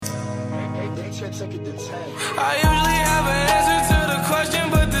I usually have an answer to the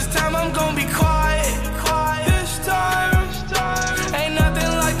question, but this time I'm gonna be quiet. This time, ain't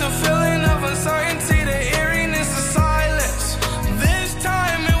nothing like the feeling of uncertainty, the eeriness of silence. This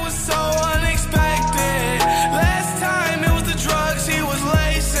time it was so unexpected. Last time it was the drugs he was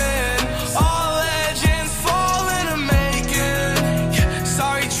lacing. All legends fall in the making.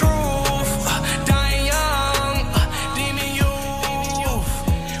 Sorry, truth, dying young, demon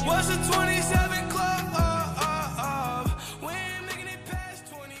youth. Was a 27 club.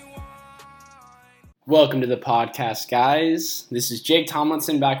 Welcome to the podcast, guys. This is Jake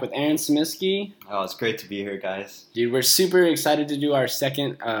Tomlinson back with Aaron Samiski. Oh, it's great to be here, guys. Dude, we're super excited to do our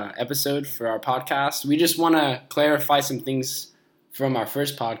second episode for our podcast. We just want to clarify some things from our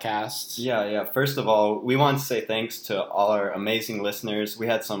first podcast. Yeah. First of all, we want to say thanks to all our amazing listeners. We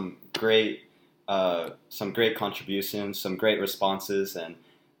had some great contributions, some great responses, and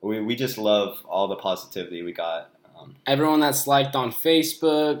we just love all the positivity we got. Everyone that's liked on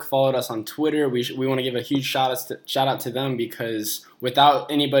Facebook, followed us on Twitter, we want to give a huge shout out to them, because without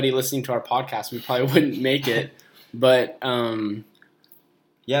anybody listening to our podcast, we probably wouldn't make it. But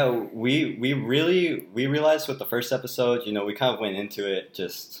yeah, we realized with the first episode, we kind of went into it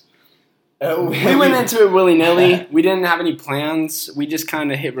just. We went into it willy nilly. We didn't have any plans. We just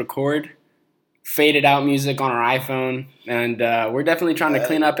kind of hit record, faded out music on our iPhone, and we're definitely trying to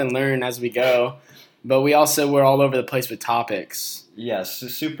clean up and learn as we go. But we're all over the place with topics. Yeah, so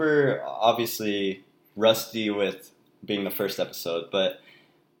super obviously rusty with being the first episode, but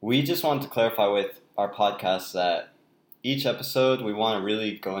we just wanted to clarify with our podcast that each episode we want to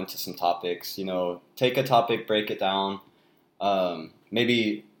really go into some topics, take a topic, break it down,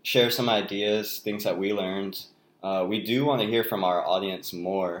 maybe share some ideas, things that we learned. We do want to hear from our audience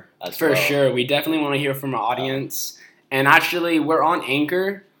more as well. For sure, we definitely want to hear from our audience. And actually, we're on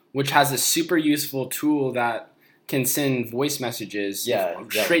Anchor, which has a super useful tool that can send voice messages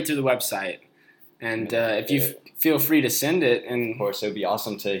straight to the website. And if you feel free to send it. And of course, it would be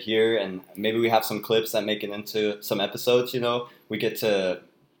awesome to hear. And maybe we have some clips that make it into some episodes, We get to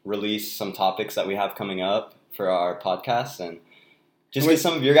release some topics that we have coming up for our podcast. And just get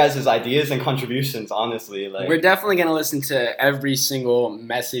some of your guys' ideas and contributions, honestly. We're definitely going to listen to every single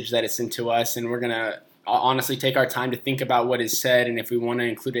message that is sent to us. And we're going to honestly take our time to think about what is said and if we want to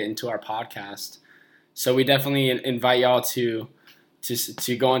include it into our podcast. So we definitely invite y'all to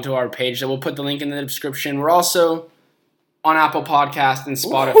go onto our page. We'll put the link in the description. We're also on Apple Podcast and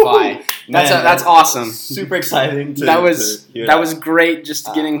Spotify. That's awesome. Super exciting. That was great.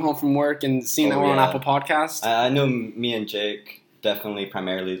 Just getting home from work and seeing that we're on Apple Podcast. I know me and Jake definitely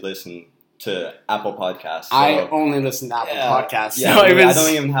primarily listen to Apple Podcasts. So. I only listen to Apple Podcasts. Yeah, so I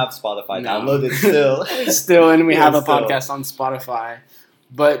don't even have Spotify downloaded still. And we have a podcast on Spotify.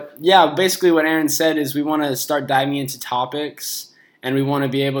 But yeah, basically what Aaron said is we want to start diving into topics, and we want to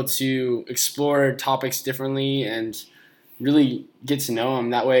be able to explore topics differently and really get to know them.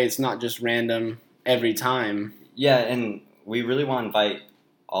 That way it's not just random every time. Yeah, and we really want to invite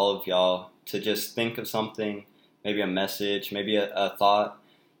all of y'all to just think of something, maybe a message, maybe a thought.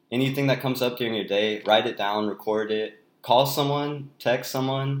 Anything that comes up during your day, write it down, record it, call someone, text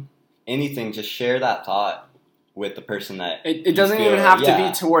someone, anything. Just share that thought with the person that it doesn't even have to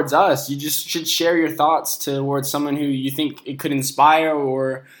be towards us. You just should share your thoughts towards someone who you think it could inspire,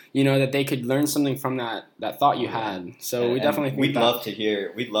 or that they could learn something from that thought you had. So we definitely think we'd love to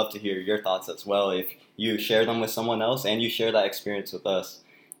hear your thoughts as well if you share them with someone else and you share that experience with us.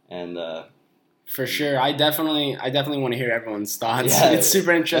 And for sure. I definitely want to hear everyone's thoughts. Yeah, it's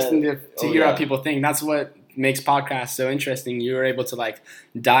super interesting to hear how people think. That's what makes podcasts so interesting. You're able to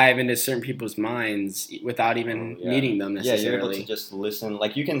dive into certain people's minds without even meeting them necessarily. Yeah, you're able to just listen.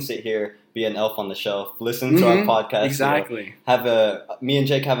 You can sit here, be an elf on the shelf, listen to our podcast. Exactly. Me and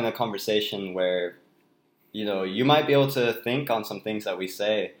Jake having a conversation where, you might be able to think on some things that we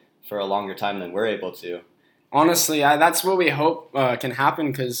say for a longer time than we're able to. Honestly, that's what we hope can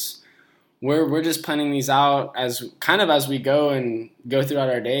happen, because we're just planning these out as we go throughout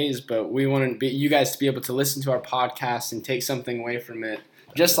our days, but we want you guys to be able to listen to our podcast and take something away from it.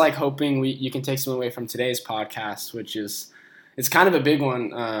 Just like hoping you can take something away from today's podcast, which is it's kind of a big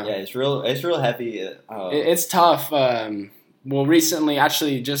one. It's real heavy. It's tough. Well, recently,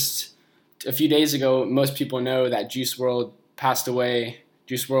 actually, just a few days ago, most people know that Juice WRLD passed away.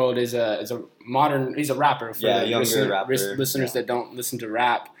 Juice WRLD is he's a rapper for the younger listeners that don't listen to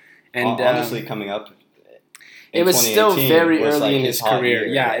rap. And honestly, coming up, it was still very early in his career.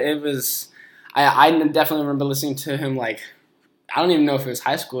 Yeah, it was. I definitely remember listening to him I don't even know if it was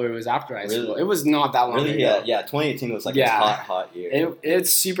high school or it was after high school. Really? It was not that long Really? ago. Yeah. 2018 was like Yeah. his hot year.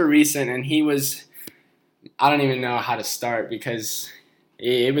 It's super recent, and he was. I don't even know how to start because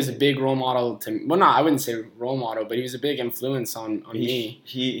it was a big role model to. Well, I wouldn't say role model, but he was a big influence on me.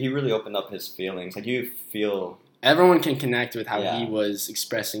 He really opened up his feelings. Like you feel. Everyone can connect with how Yeah. he was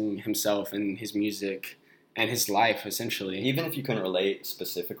expressing himself and his music and his life, essentially. Even if you couldn't relate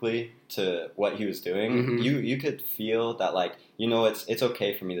specifically to what he was doing, Mhm. you could feel that, like, it's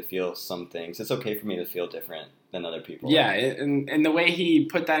okay for me to feel some things. It's okay for me to feel different than other people. Yeah, and the way he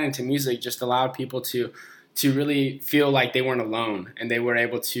put that into music just allowed people to really feel like they weren't alone, and they were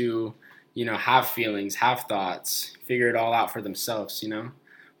able to, have feelings, have thoughts, figure it all out for themselves,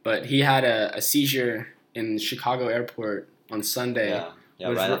 But he had a seizure in Chicago airport on Sunday. Yeah,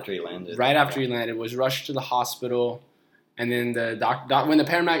 Was right ru- after he landed. Right after he landed, was rushed to the hospital, and then the when the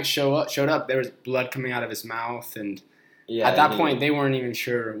paramedics showed up, there was blood coming out of his mouth, and Yeah, at that point, they weren't even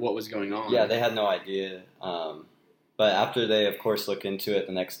sure what was going on. Yeah, they had no idea. But after they, of course, look into it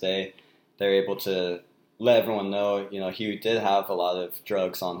the next day, they're able to let everyone know. He did have a lot of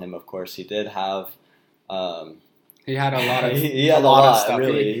drugs on him. Of course, he did have. He had a lot of he had a lot of lot, stuff.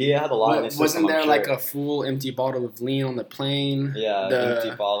 really. He had a lot in his Wasn't system, there I'm like sure. a full empty bottle of lean on the plane? Yeah, the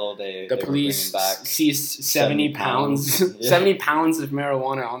empty bottle. They were police bringing back. seized 70 pounds, Yeah. 70 pounds of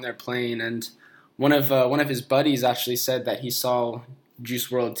marijuana on their plane, and one of his buddies actually said that he saw Juice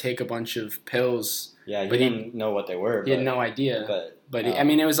WRLD take a bunch of pills. Yeah, he but he- didn't know what they were. He had no idea. But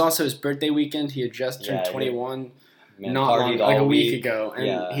It was also his birthday weekend. He had just turned Yeah, 21. man, Not long, partied like a all week ago, and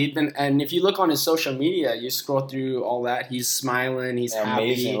Yeah. and if you look on his social media, you scroll through all that, he's smiling, he's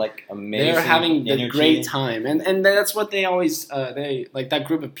amazing, happy. amazing. They're having the energy. great time, and that's what they always that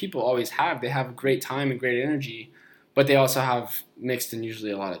group of people always have. They have a great time and great energy, but they also have mixed in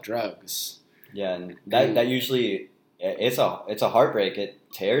usually a lot of drugs. Yeah, and that usually it's a heartbreak. It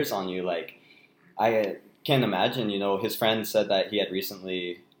tears on you. Like I can't imagine. His friend said that he had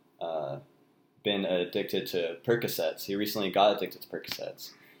recently been addicted to Percocets. He recently got addicted to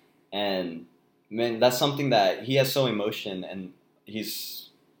Percocets, and man, that's something that he has so emotion, and he's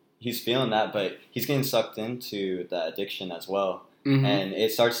feeling that, but he's getting sucked into the addiction as well, Mm-hmm. and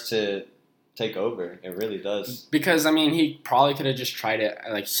it starts to take over. It really does. Because he probably could have just tried it.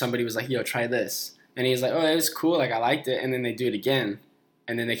 Like somebody was like, "Yo, try this," and he's like, "Oh, it was cool. Like I liked it," and then they do it again,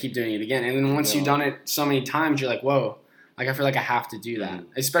 and then they keep doing it again, and then once you've done it so many times, you're like, "Whoa!" Like I feel like I have to do that.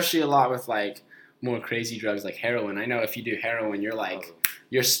 Especially a lot with like more crazy drugs like heroin. I know if you do heroin, you're like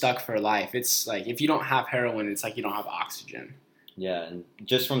you're stuck for life. It's like if you don't have heroin, it's like you don't have oxygen. Yeah, and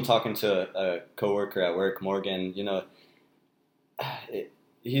just from talking to a coworker at work, Morgan,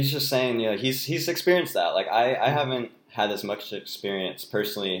 he's just saying, he's experienced that. Like I haven't had as much experience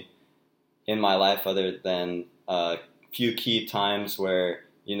personally in my life, other than a few key times where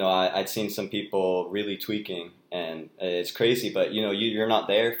I'd seen some people really tweaking, and it's crazy. But you're not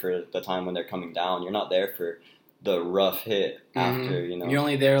there for the time when they're coming down. You're not there for the rough hit after. You're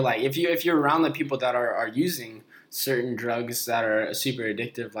only there like if you're around the people that are using certain drugs that are super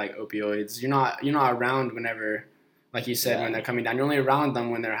addictive, like opioids. You're not around whenever, like you said, when they're coming down. You're only around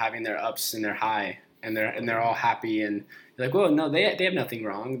them when they're having their ups and their high, and they're all happy, and you're like, well, no, they have nothing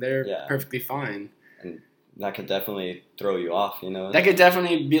wrong. They're perfectly fine. And that could definitely throw you off. That could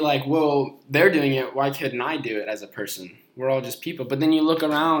definitely be like, well, they're doing it. Why couldn't I do it as a person? We're all just people. But then you look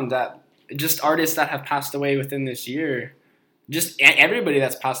around at just artists that have passed away within this year. Just everybody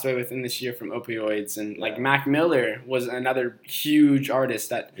that's passed away within this year from opioids. And like Mac Miller was another huge artist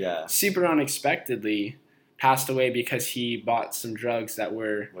that super unexpectedly passed away because he bought some drugs that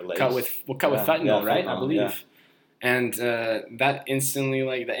were cut with fentanyl, right? I believe. Yeah. And that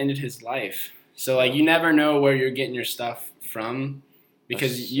instantly, that ended his life. So, you never know where you're getting your stuff from.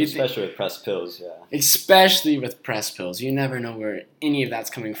 Because especially with pressed pills, Especially with pressed pills. You never know where any of that's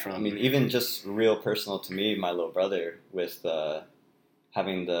coming from. I mean, even just real personal to me, my little brother with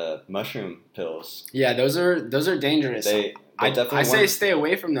having the mushroom pills. Yeah, those are dangerous. I say stay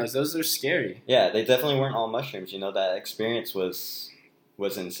away from those. Those are scary. Yeah, they definitely weren't all mushrooms. That experience was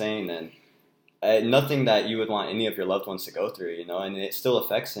insane, and nothing that you would want any of your loved ones to go through. And it still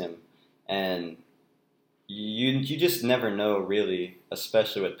affects him, and you just never know, really,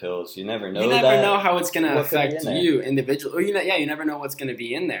 especially with pills. You never know. You never know how it's going to affect you individually. Or you never know what's going to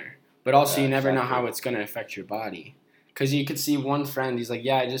be in there. But also, you never know how it's going to affect your body. Because you could see one friend, he's like,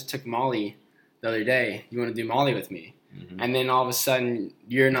 yeah, I just took Molly the other day. You want to do Molly with me? Mm-hmm. And then all of a sudden,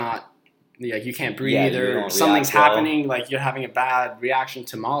 you're not, you can't breathe, or something's happening. You're having a bad reaction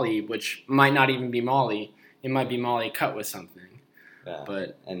to Molly, which might not even be Molly. It might be Molly cut with something. Yeah.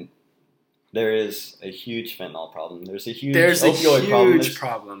 But and there is a huge fentanyl problem. There's a huge There's a opioid huge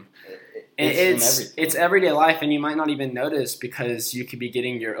problem. problem. It's in everything. It's everyday life, and you might not even notice because you could be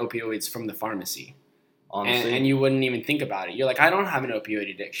getting your opioids from the pharmacy, Honestly. and you wouldn't even think about it. You're like, I don't have an opioid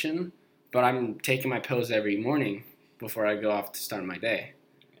addiction, but I'm taking my pills every morning before I go off to start my day.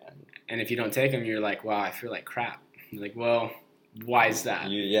 And if you don't take them, you're like, wow, I feel like crap. You're like, well, why is that?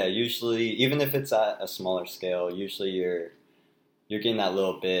 Usually, even if it's at a smaller scale, usually you're getting that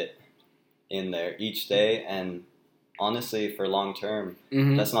little bit in there each day, and honestly, for long term,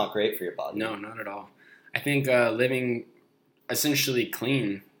 that's not great for your body. No, not at all. I think living essentially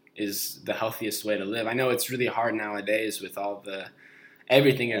clean is the healthiest way to live. I know it's really hard nowadays with all the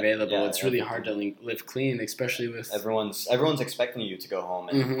everything available. Yeah, it's really hard to live clean, especially with everyone's expecting you to go home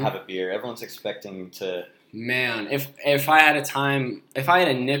and have a beer. Everyone's expecting to. Man, if I had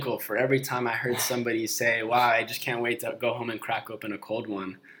a nickel for every time I heard somebody say, "Wow, I just can't wait to go home and crack open a cold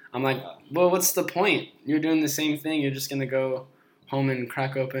one," I'm like, well, what's the point? You're doing the same thing. You're just gonna go home and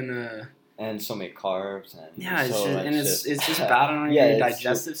crack open a. And so many carbs and it's just bad on your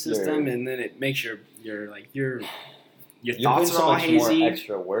digestive system, and then it makes your thoughts are all hazy. You're putting so much more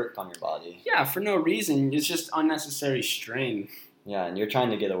extra work on your body. Yeah, for no reason. It's just unnecessary strain. Yeah, and you're trying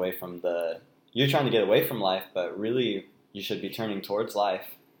to get away from life, but really you should be turning towards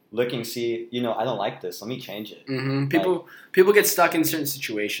life. Looking, see, I don't like this. Let me change it. Mm-hmm. People get stuck in certain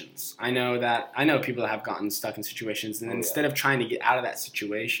situations. I know people that have gotten stuck in situations, and instead of trying to get out of that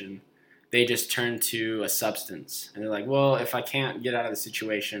situation, they just turn to a substance. And they're like, well, if I can't get out of the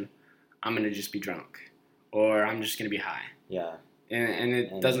situation, I'm going to just be drunk. Or I'm just going to be high. Yeah. And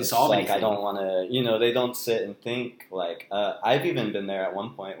it doesn't solve anything. I don't want to, they don't sit and think. Like, I've even been there at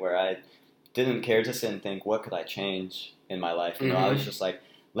one point where I didn't care to sit and think, what could I change in my life? I was just like,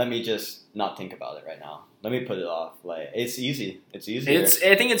 let me just not think about it right now. Let me put it off. Like, it's easy. It's easier.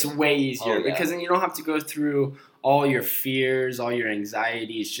 I think it's way easier because then you don't have to go through all your fears, all your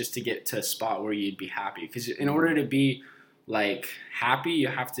anxieties just to get to a spot where you'd be happy. Because in order to be like happy, you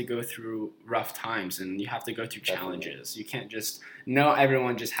have to go through rough times and you have to go through challenges. You can't just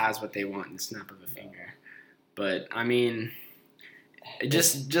everyone just has what they want in the snap of a finger. But I mean,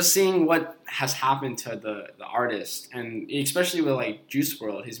 just seeing what has happened to the artist, and especially with like Juice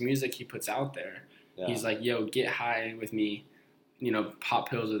WRLD, his music he puts out there. Yeah. He's like, yo, get high with me, pop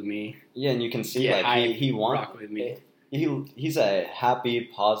pills with me. Yeah, and you can see he wants rock with me. He's a happy,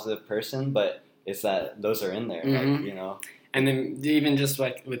 positive person, but it's that those are in there, And then even just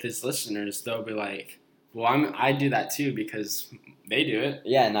like with his listeners, they'll be like, well, I do that too because they do it.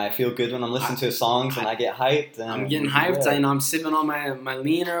 Yeah, and I feel good when I'm listening to songs and I get hyped. And I'm getting hyped. I'm sipping on my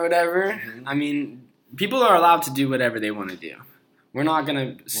lean or whatever. Mm-hmm. I mean, people are allowed to do whatever they want to do. We're not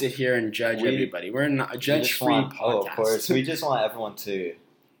going to sit here and judge everybody. We're not a judge-free podcast. Oh, of course. We just want everyone to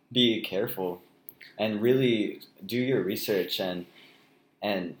be careful and really do your research and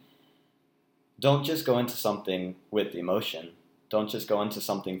don't just go into something with emotion. Don't just go into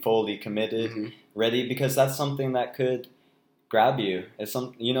something fully committed, ready, because that's something that could grab you. It's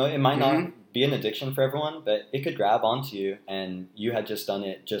it might not be an addiction for everyone, but it could grab onto you, and you had just done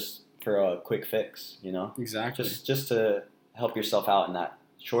it just for a quick fix. Exactly. Just to help yourself out in that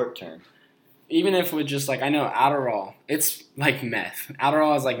short term. Even if with just I know Adderall, it's like meth.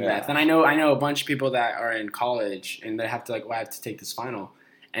 Adderall is like meth, and I know a bunch of people that are in college and they have to I have to take this final.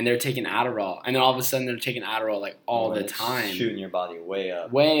 And they're taking Adderall, and then all of a sudden they're taking Adderall all the time, shooting your body way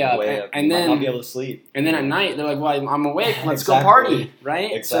up, and then not be able to sleep. And then at night they're like, "Well, I'm awake. Let's go party, right?"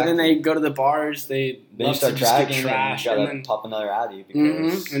 Exactly. So then they go to the bars. Then you start dragging, trash, and then pop another Addy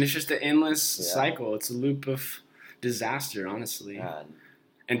because and it's just an endless cycle. It's a loop of disaster, honestly. Yeah.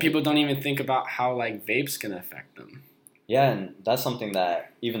 And people don't even think about how vapes can affect them. Yeah, and that's something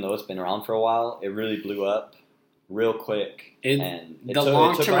that even though it's been around for a while, it really blew up real quick. The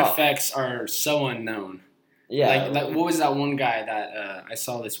long-term effects are so unknown. Yeah. What was that one guy that I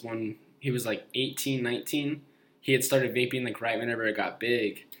saw this one, he was 18, 19. He had started vaping right whenever it got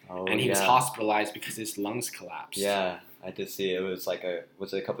big. Oh, and he was hospitalized because his lungs collapsed. Yeah, I did see it. It was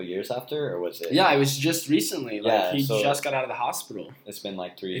was it a couple years after or was it? Yeah, it was just recently. He just got out of the hospital. It's been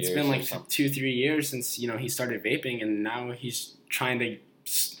 3 years. It's been 2-3 years since, he started vaping, and now he's trying to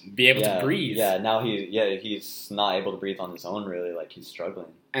be able to breathe. Yeah, now he's not able to breathe on his own, really. He's struggling.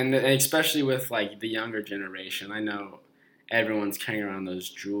 And especially with the younger generation, I know everyone's carrying around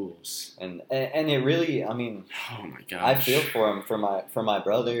those Juuls. And it really, I mean, oh my gosh, I feel for him, for my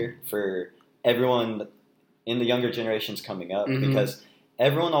brother, for everyone in the younger generations coming up, because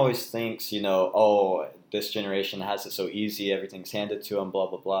everyone always thinks, this generation has it so easy, everything's handed to them, blah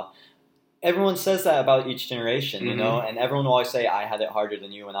blah blah. everyone says that about each generation, you Mhm. know, and everyone will always say, I had it harder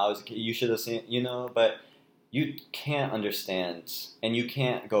than you when I was a kid. You should have seen, you know, but you can't understand and you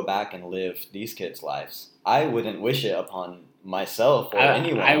can't go back and live these kids' lives. I wouldn't wish it upon myself or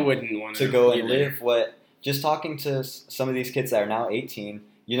anyone I wouldn't want to go and live what, just talking to some of these kids that are now 18,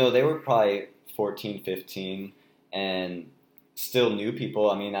 you know, they were probably 14, 15 and still new people.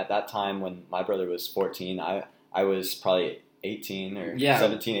 I mean, at that time when my brother was 14, I was probably 18 or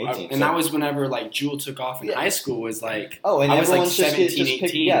 17, 18. And that was whenever like Jewel took off in Yeah. high school was like, Oh, and I was like everyone's 17,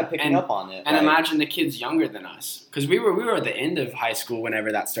 18. picking up on it. And like, imagine the kids younger than us. Because we were at the end of high school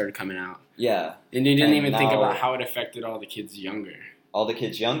whenever that started coming out. yeah, And you didn't And even think now- about how it affected all the kids younger. all the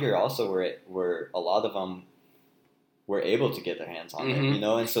kids younger also were a lot of them were able to get their hands on it, Mhm. you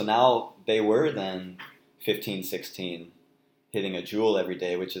know, and so now they were then 15, 16, hitting a Jewel every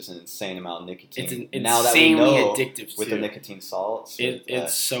day, which is an insane amount of nicotine. It's now that we insanely know addictive with too. the nicotine salts,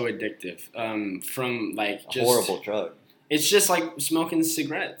 It's so addictive. From like a just horrible drug. It's just like smoking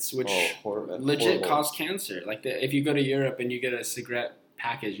cigarettes, which legit horrible. cause cancer. Like if you go to Europe and you get a cigarette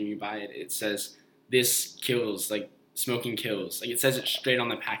package and you buy it, it says this kills, like smoking kills. Like it says it straight on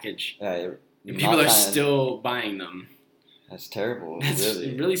the package. Yeah, And people are still buying them. That's terrible. It's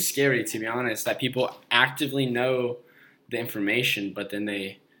really. really scary, to be honest, that people actively know the information, but then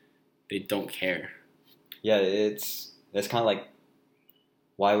they don't care. Yeah, it's kind of like,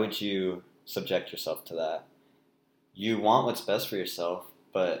 why would you subject yourself to that? You want what's best for yourself,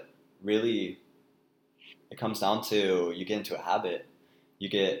 but really, it comes down to you get into a habit, you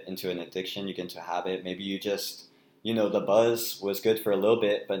get into an addiction, you get into a habit. Maybe you just, you know, the buzz was good for a little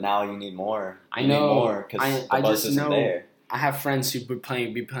bit, but now you need more. I You know. need more because the I buzz just isn't know. there. I have friends who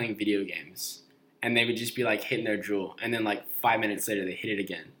would be playing video games, and they would just be like hitting their Jewel, and then like 5 minutes later they hit it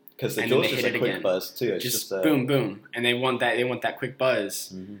again. Because the And then Juul's they just hit a it quick again. buzz too. It's Just just boom, boom, and they want that quick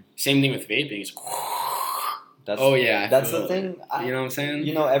buzz. Mhm. Same thing with vaping. It's, That's, oh yeah, I that's feel the it. thing. You know what I'm saying?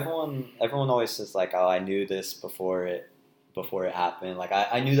 You know, everyone always says like, "Oh, I knew this before it happened." Like,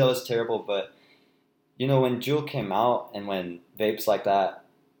 I knew that was terrible, but you know, when Juul came out and when vapes like that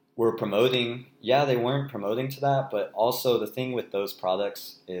were promoting, yeah, they weren't promoting to that, but also the thing with those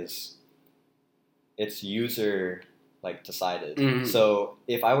products is it's user like decided. Mhm. So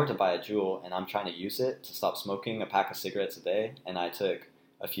if I were to buy a Juul and I'm trying to use it to stop smoking a pack of cigarettes a day, and I took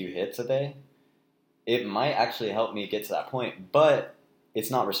a few hits a day, it might actually help me get to that point, but it's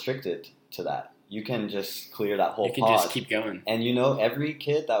not restricted to that. You can just clear that whole You can pod. just keep going. And you know, every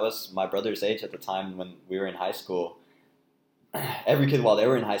kid that was my brother's age at the time when we were in high school, every kid while they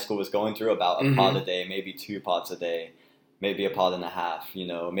were in high school was going through about a Mhm. pod a day, maybe 2 pods a day, maybe a pod and a half, you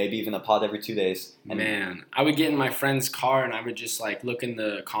know, maybe even a pod every 2 days. And Man, I would get in my friend's car and I would just like look in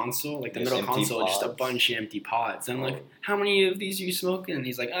the console, like the Just middle empty console, just a pods. bunch of empty pods. And I'm Oh. like, how many of these are you smoking? And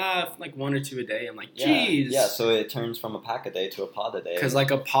he's like, like 1 or 2 a day. I'm like, yeah, jeez. yeah, so it turns from a pack a day to a pod a day. Because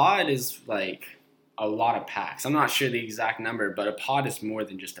like a pod is like a lot of packs. I'm not sure the exact number, but a pod is more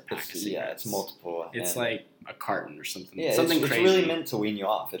than just a pack of it's, cigarettes. yeah, it's multiple. It's and- like a carton or something. yeah, Something it's crazy. really meant to wean you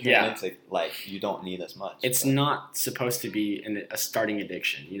off. It's Yeah. meant to, like, you don't need as much. It's but- not supposed to be a starting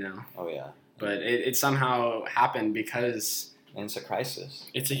addiction, you know? Oh, yeah. But it somehow happened because And it's a crisis.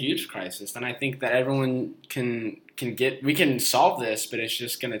 it's a huge crisis. And I think that everyone we can solve this, but it's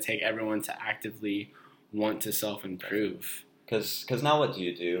just going to take everyone to actively want to self-improve. Because now what do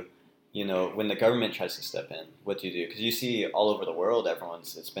you do? You know, when the government tries to step in, what do you do? Because you see all over the world,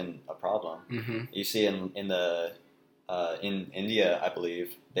 it's been a problem. Mm-hmm. You see in India, I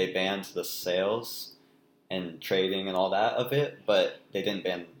believe, they banned the sales and trading and all that of it, but they didn't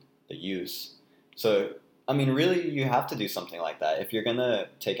ban the use. So, I mean, really, you have to do something like that. If you're going to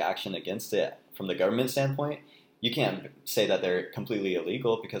take action against it from the government standpoint, you can't say that they're completely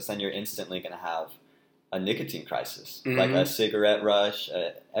illegal because then you're instantly going to have a nicotine crisis, like a cigarette rush,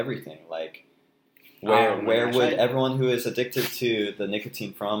 everything. Like, where gosh, would everyone who is addicted to the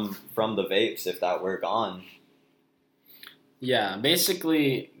nicotine from the vapes, if that were gone? Yeah,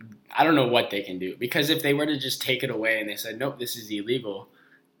 basically, I don't know what they can do. Because if they were to just take it away and they said, nope, this is illegal,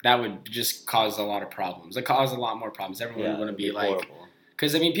 that would just cause a lot of problems. It cause a lot more problems. Everyone would want to be like... horrible.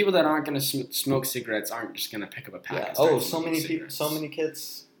 Because, I mean, people that aren't going to smoke cigarettes aren't just going to pick up a pack Yeah. and start Oh, so smoking many people, cigarettes. so many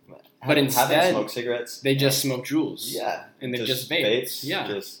kids But haven't instead, smoked cigarettes. They just smoke Juuls. Yeah. And they just vape. vapes. Yeah.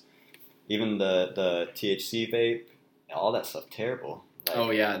 Just even the THC vape, all that stuff, terrible. Like,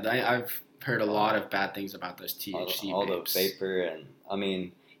 Oh, yeah. I've heard a lot of bad things about those THC all the vapes. vapor, and I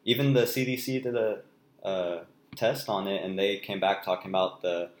mean, even the CDC did a test on it, and they came back talking about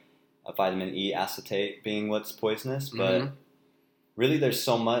the vitamin E acetate being what's poisonous, but Mhm. really there's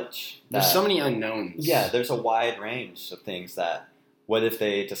so much. There's so many unknowns. Yeah, there's a wide range of things that what if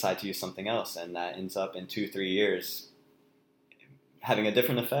they decide to use something else and that ends up in 2-3 years having a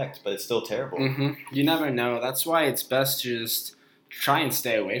different effect, but it's still terrible. Mm-hmm. You never know. That's why it's best to just try and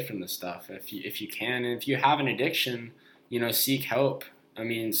stay away from this stuff if you can. And if you have an addiction, seek help. I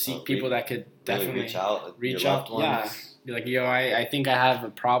mean, seek people that could definitely reach out. Yeah, be like, I think I have a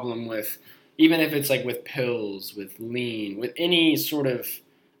problem with, even if it's like with pills, with lean, with any sort of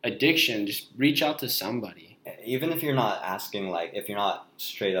addiction, just reach out to somebody. Even if you're not asking, like, if you're not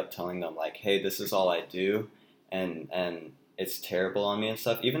straight up telling them, like, hey, this is all I do, and it's terrible on me and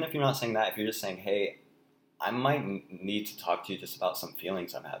stuff. Even if you're not saying that, if you're just saying, hey, I might need to talk to you just about some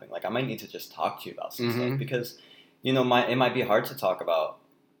feelings I'm having. Like, I might need to just talk to you about some stuff because, it might be hard to talk about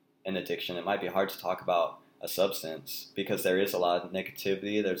an addiction. It might be hard to talk about a substance because there is a lot of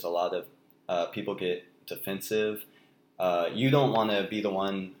negativity. There's a lot of people get defensive. You don't want to be the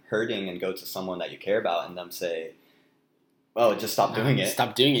one hurting and go to someone that you care about and them say, "Oh, just stop doing it."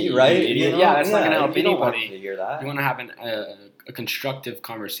 Stop doing it, right? Yeah, that's not going to help you don't anybody. want to hear that. You want to have a constructive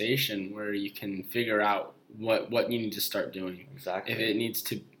conversation where you can figure out what you need to start doing. Exactly. If it needs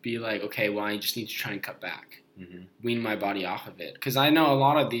to be like, okay, well, I just need to try and cut back. Wean my body off of it. Because I know a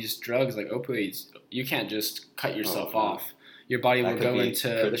lot of these drugs, like opioids, you can't just cut yourself off. Your body will go into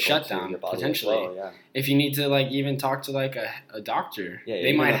the shutdown, potentially. Well, yeah. If you need to, like, even talk to, like, a doctor, yeah,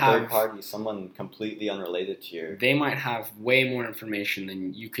 they might have third party, someone completely unrelated to your... They might have way more information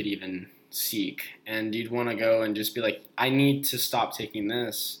than you could even seek. And you'd want to go and just be like, I need to stop taking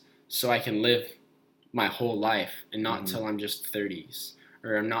this so I can live my whole life and not till I'm just 30s.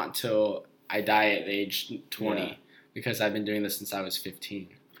 Or not till I die at age 20 because I've been doing this since I was 15.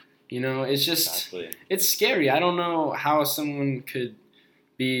 It's just, It's scary. I don't know how someone could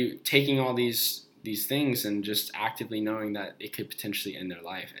be taking all these things and just actively knowing that it could potentially end their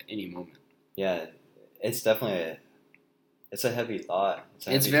life at any moment. Yeah, it's definitely it's a heavy thought.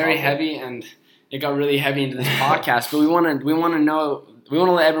 It's very heavy, and it got really heavy into this podcast. But we want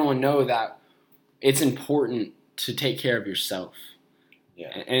to let everyone know that it's important to take care of yourself. Yeah,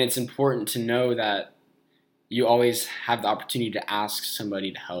 and it's important to know that you always have the opportunity to ask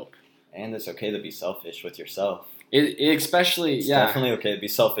somebody to help. And it's okay to be selfish with yourself. It's definitely okay to be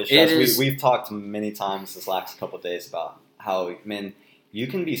selfish. We've talked many times this last couple of days about how, man, you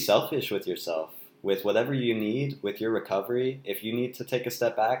can be selfish with yourself, with whatever you need, with your recovery. If you need to take a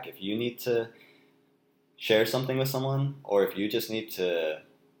step back, if you need to share something with someone, or if you just need to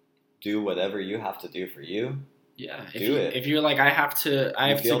do whatever you have to do for you. Yeah, if you're like, I have to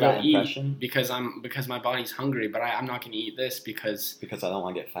go eat because my body's hungry, but I'm not going to eat this because I don't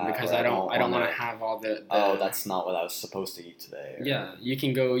want to get fat. Because I don't want to have all the that's not what I was supposed to eat today. Yeah,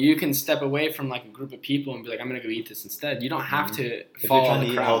 you can step away from like a group of people and be like, I'm going to go eat this instead. You don't have to if follow you're trying the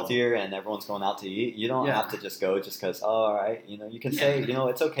to eat crowd. healthier and everyone's going out to eat, you don't have to just go just because, all right, you can say,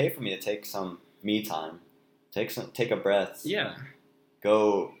 it's okay for me to take some me time. Take a breath. Yeah.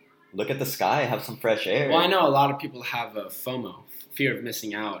 Go look at the sky, have some fresh air. Well, I know a lot of people have a FOMO, fear of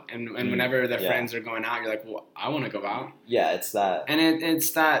missing out, and whenever their friends are going out, you're like, well, I want to go out. Yeah, it's that. And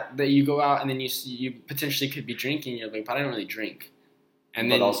it's that you go out and then you potentially could be drinking. You're like, but I don't really drink.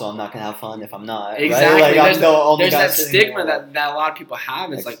 But also, I'm not gonna have fun if I'm not. Exactly. Right? There's that stigma that a lot of people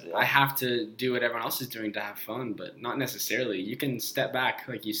have. It's I have to do what everyone else is doing to have fun, but not necessarily. You can step back,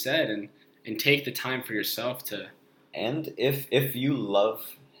 like you said, and take the time for yourself to. And if you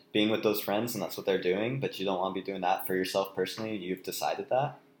love being with those friends and that's what they're doing, but you don't want to be doing that for yourself personally, you've decided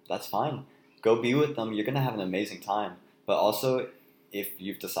that's fine. Go be with them. You're going to have an amazing time. But also, if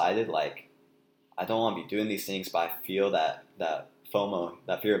you've decided, like, I don't want to be doing these things, but I feel that FOMO,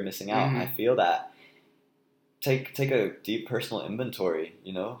 that fear of missing out, I feel that, take a deep personal inventory,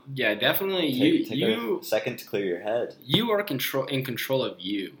 Yeah, definitely. Take a second to clear your head. You are in control of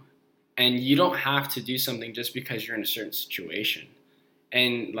you. And you don't have to do something just because you're in a certain situation.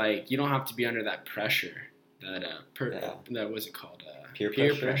 And, like, you don't have to be under that pressure, that what's it called? Peer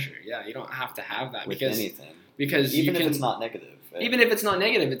pressure. Yeah, you don't have to have that. With anything. Because even if it's not negative. Even if it's not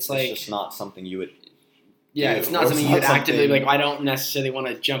negative, it's like... It's just not something you would Yeah, it's not something you would actively, like, I don't necessarily want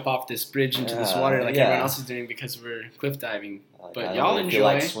to jump off this bridge into this water like everyone else is doing because we're cliff diving. Like, but y'all enjoy. Feel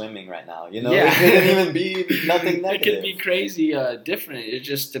like swimming right now, It couldn't even be nothing negative. It could be crazy different. It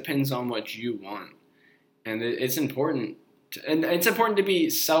just depends on what you want. And it's important... And it's important to be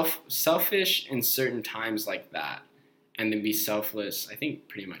selfish in certain times like that, and then be selfless, I think,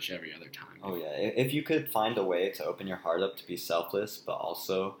 pretty much every other time. Oh, yeah. If you could find a way to open your heart up to be selfless, but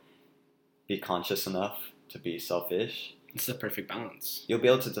also be conscious enough to be selfish. It's the perfect balance. You'll be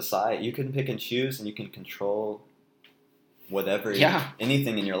able to decide. You can pick and choose, and you can control whatever,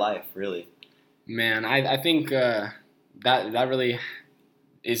 anything in your life, really. Man, I think that really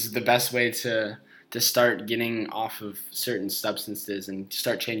is the best way to start getting off of certain substances and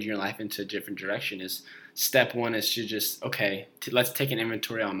start changing your life into a different direction. Is step one is to just, let's take an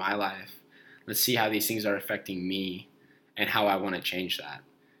inventory on my life. Let's see how these things are affecting me and how I want to change that.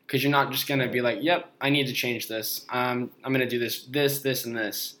 Because you're not just going to be like, yep, I need to change this. I'm going to do this, and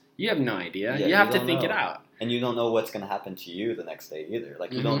this. You have no idea. Yeah, you have to think it out. And you don't know what's going to happen to you the next day either.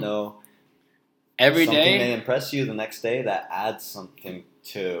 Like, you don't know. Every something day may impress you the next day that adds something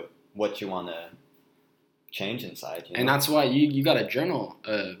to what you want to change inside. You know? And that's why you got a journal.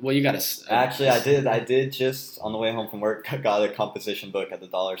 You got a... Actually, I did just on the way home from work, I got a composition book at the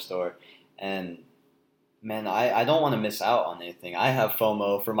dollar store. And... man, I don't want to miss out on anything. I have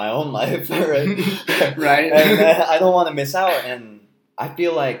FOMO for my own life, right? Right. And I don't want to miss out. And I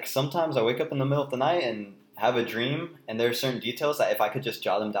feel like sometimes I wake up in the middle of the night and have a dream, and there are certain details that if I could just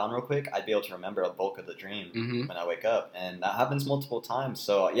jot them down real quick, I'd be able to remember a bulk of the dream when I wake up. And that happens multiple times.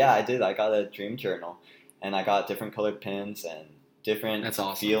 So, yeah, I did. I got a dream journal, and I got different colored pens and different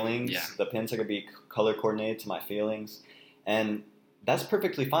feelings. Yeah. The pens are going to be color coordinated to my feelings. And that's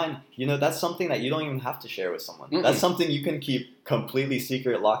perfectly fine. You know, that's something that you don't even have to share with someone. That's something you can keep completely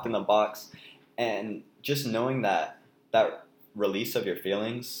secret, locked in a box. And just knowing that release of your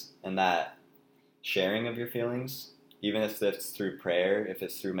feelings and that sharing of your feelings, even if it's through prayer, if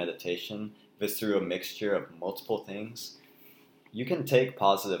it's through meditation, if it's through a mixture of multiple things, you can take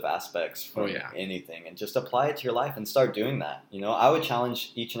positive aspects from anything and just apply it to your life and start doing that. You know, I would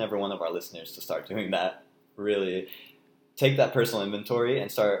challenge each and every one of our listeners to start doing that, really. Take that personal inventory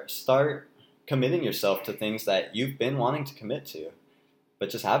and start committing yourself to things that you've been wanting to commit to, but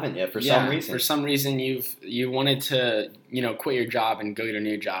just haven't yet for some reason. For some reason, you wanted to quit your job and go to a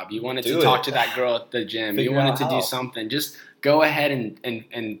new job. You wanted to talk to that girl at the gym. You wanted to do something. Just go ahead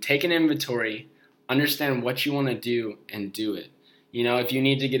and take an inventory, understand what you want to do, and do it. You know, if you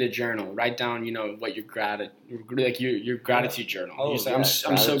need to get a journal, write down what your gratitude journal. You say, I'm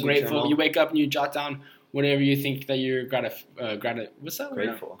so grateful. Journal. You wake up and you jot down whatever you think that you're what's that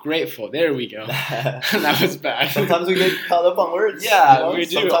word? Grateful. There we go. That was bad. Sometimes we get caught up on words. Yeah, we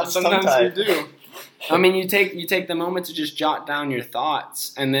do. Sometimes we do. I mean, you take the moment to just jot down your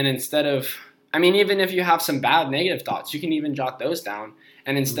thoughts, and then even if you have some bad negative thoughts, you can even jot those down.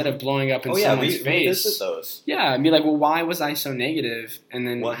 And instead of blowing up in someone's face, revisit those. Yeah, and be like, well, why was I so negative? And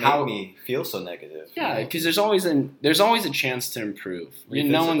then what made me feel so negative? Yeah, because there's always a chance to improve.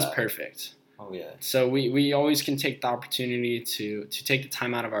 No one's perfect. Oh, yeah. So we always can take the opportunity to take the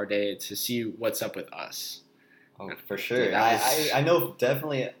time out of our day to see what's up with us. Oh, for sure. Dude, I know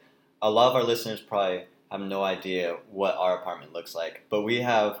definitely a lot of our listeners probably have no idea what our apartment looks like. But we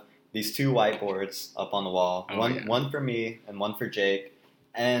have these two whiteboards up on the wall. One for me and one for Jake.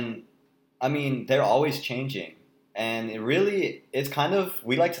 And, I mean, they're always changing. And it's kind of,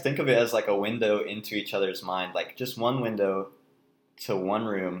 we like to think of it as like a window into each other's mind. Like just one window to one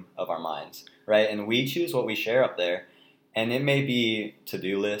room of our minds, right? And we choose what we share up there. And it may be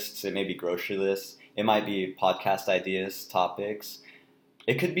to-do lists, it may be grocery lists, it might be podcast ideas, topics.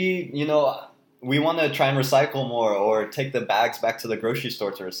 It could be, we want to try and recycle more or take the bags back to the grocery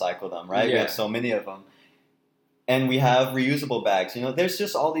store to recycle them, right? Yeah. We have so many of them. And we have reusable bags. There's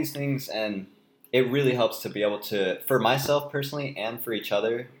just all these things, and it really helps to be able to, for myself personally and for each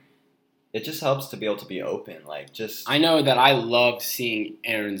other, it just helps to be able to be open, I know that I love seeing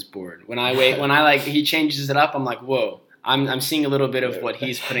Aaron's board. When he changes it up, I'm like, whoa. I'm seeing a little bit of what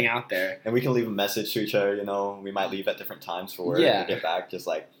he's putting out there. And we can leave a message to each other, we might leave at different times for work and get back, just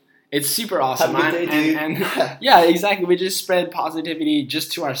like. It's super awesome. Have a good day, dude. And yeah, exactly. We just spread positivity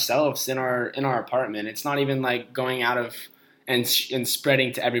just to ourselves in our apartment. It's not even like going out of and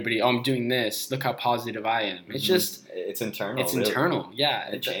spreading to everybody, oh, I'm doing this. Look how positive I am. It's just... It's internal. It's internal, yeah.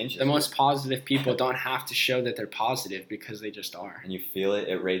 It changes. The most positive people don't have to show that they're positive because they just are. And you feel it.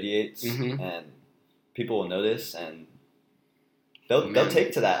 It radiates. And people will notice and they'll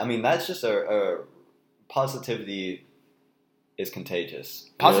take to that. I mean, that's just a positivity is contagious.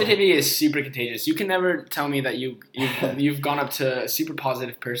 Positivity is super contagious. You can never tell me that you've gone up to a super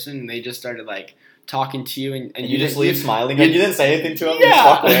positive person and they just started like talking to you and you just leave smiling. You didn't say anything to them. You just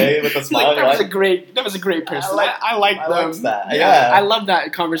walk away with a smile. That was a great person. I liked them. I liked that. Yeah. I love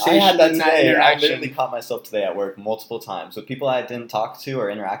that conversation. I had that today. I literally caught myself today at work multiple times with people I didn't talk to or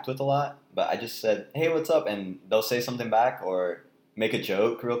interact with a lot. But I just said, "Hey, what's up?" and they'll say something back or make a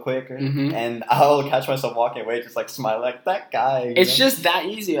joke real quick, and I'll catch myself walking away just like smiling like that guy. It's just that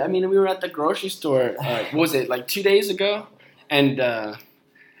easy. I mean, we were at the grocery store. What was it like 2 days ago?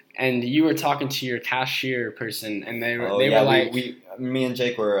 And you were talking to your cashier person, and they were like, me and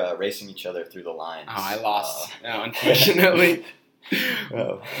Jake were racing each other through the lines. Oh, I lost, unfortunately.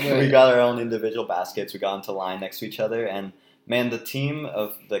 Well, we got our own individual baskets. We got into line next to each other, and man, the team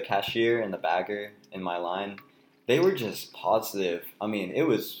of the cashier and the bagger in my line, they were just positive. I mean, it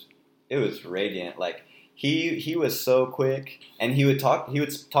was radiant. Like he was so quick, and he would talk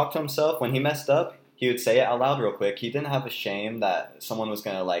to himself when he messed up. He would say it out loud real quick. He didn't have a shame that someone was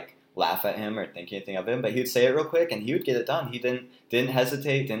gonna like laugh at him or think anything of him, but he would say it real quick and he would get it done. He didn't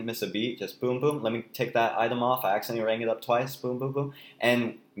hesitate, didn't miss a beat, just boom, boom, let me take that item off. I accidentally rang it up twice, boom, boom, boom.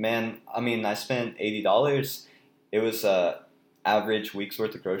 And man, I mean, I spent $80. It was average week's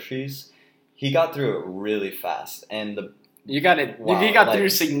worth of groceries. He got through it really fast, and you got through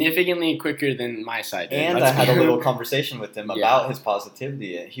significantly quicker than my side did. And I had a little conversation with him about his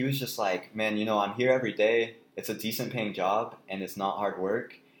positivity. He was just like, man, I'm here every day. It's a decent paying job, and it's not hard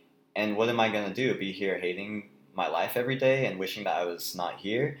work. And what am I going to do? Be here hating my life every day and wishing that I was not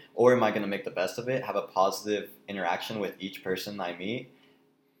here? Or am I going to make the best of it, have a positive interaction with each person I meet?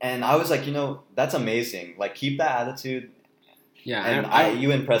 And I was like, that's amazing. Like, keep that attitude. Yeah. And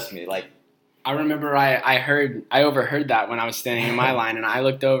you impressed me. Like, I remember I overheard that when I was standing in my line, and I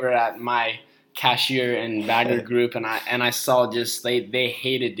looked over at my cashier and bagger group, and I saw just they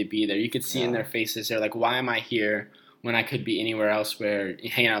hated to be there. You could see in their faces, they're like, why am I here when I could be anywhere else, where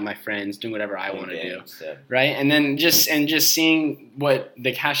hanging out with my friends, doing whatever I want to do, right? And then just seeing what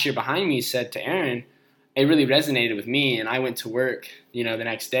the cashier behind me said to Aaron, it really resonated with me. And I went to work, the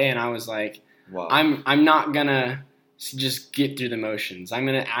next day, and I was like, wow. I'm not gonna just get through the motions. I'm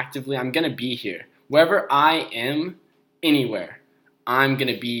gonna be here wherever I am, anywhere. I'm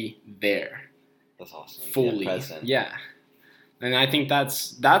gonna be there. That's awesome. Fully, yeah. And I think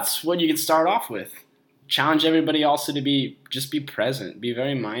that's what you can start off with. Challenge everybody also to be present. Be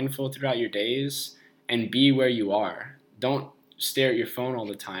very mindful throughout your days and be where you are. Don't stare at your phone all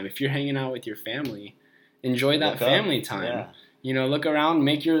the time. If you're hanging out with your family, enjoy that family time. Yeah. Look around,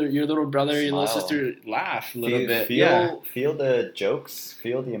 make your little brother, your little sister laugh a little bit. Feel the jokes,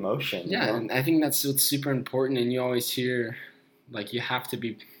 feel the emotion. Yeah, and I think that's what's super important. And you always hear, like, you have to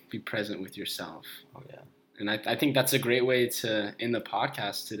be present with yourself. Oh yeah. And I think that's a great way to end the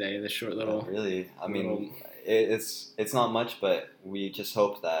podcast today. The short little. Really, I mean, it's not much, but we just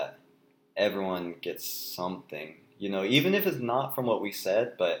hope that everyone gets something. Even if it's not from what we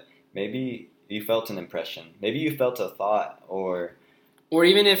said, but maybe you felt an impression. Maybe you felt a thought, or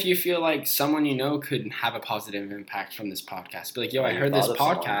even if you feel like someone could have a positive impact from this podcast. Be like, yo, I heard this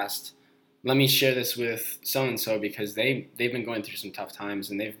podcast. Let me share this with so-and-so because they've been going through some tough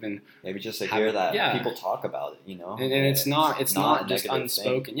times, and they've been maybe just to hear that people talk about it, And it's not just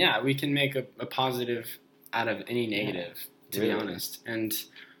unspoken. Thing. Yeah, we can make a positive out of any negative, to be honest. And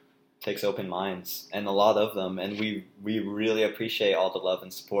takes open minds, and a lot of them, and we really appreciate all the love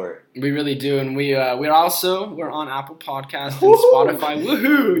and support. We really do, and we're on Apple Podcasts and Spotify.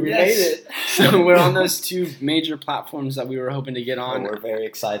 Woohoo! We made it. So we're on those two major platforms that we were hoping to get on. We're very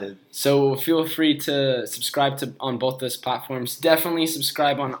excited. So feel free to subscribe on both those platforms. Definitely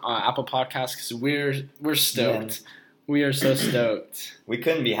subscribe on Apple Podcasts because we're stoked. Man. We are so stoked. We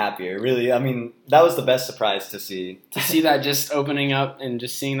couldn't be happier, really. I mean, that was the best surprise to see. To see that just opening up and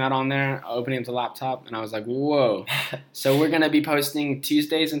just seeing that on there, opening up the laptop, and I was like, whoa. So we're going to be posting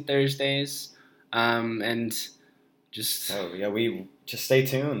Tuesdays and Thursdays, and just... Oh, yeah, we just stay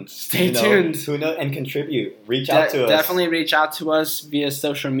tuned. Stay tuned. Who knows, and contribute. Reach out to us. Definitely reach out to us via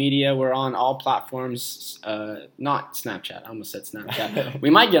social media. We're on all platforms, not Snapchat. I almost said Snapchat. We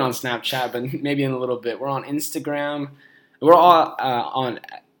might get on Snapchat, but maybe in a little bit. We're on Instagram. We're all on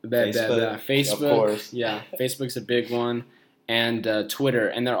Facebook. Of course. Yeah, Facebook's a big one. And Twitter.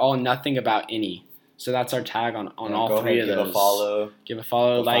 And they're all nothing about any. So that's our tag on all three of those. Give a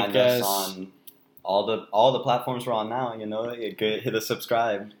follow. Like us. On all the platforms we're on now, hit a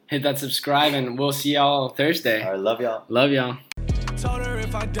subscribe. Hit that subscribe, and we'll see y'all Thursday. All right, love y'all. Love y'all. Told her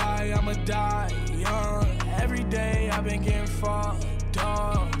if I die, I'ma die young. Every day I've been getting fucked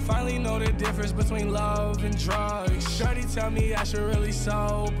up. Finally know the difference between love and drugs. Shorty tell me I should really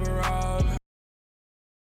sober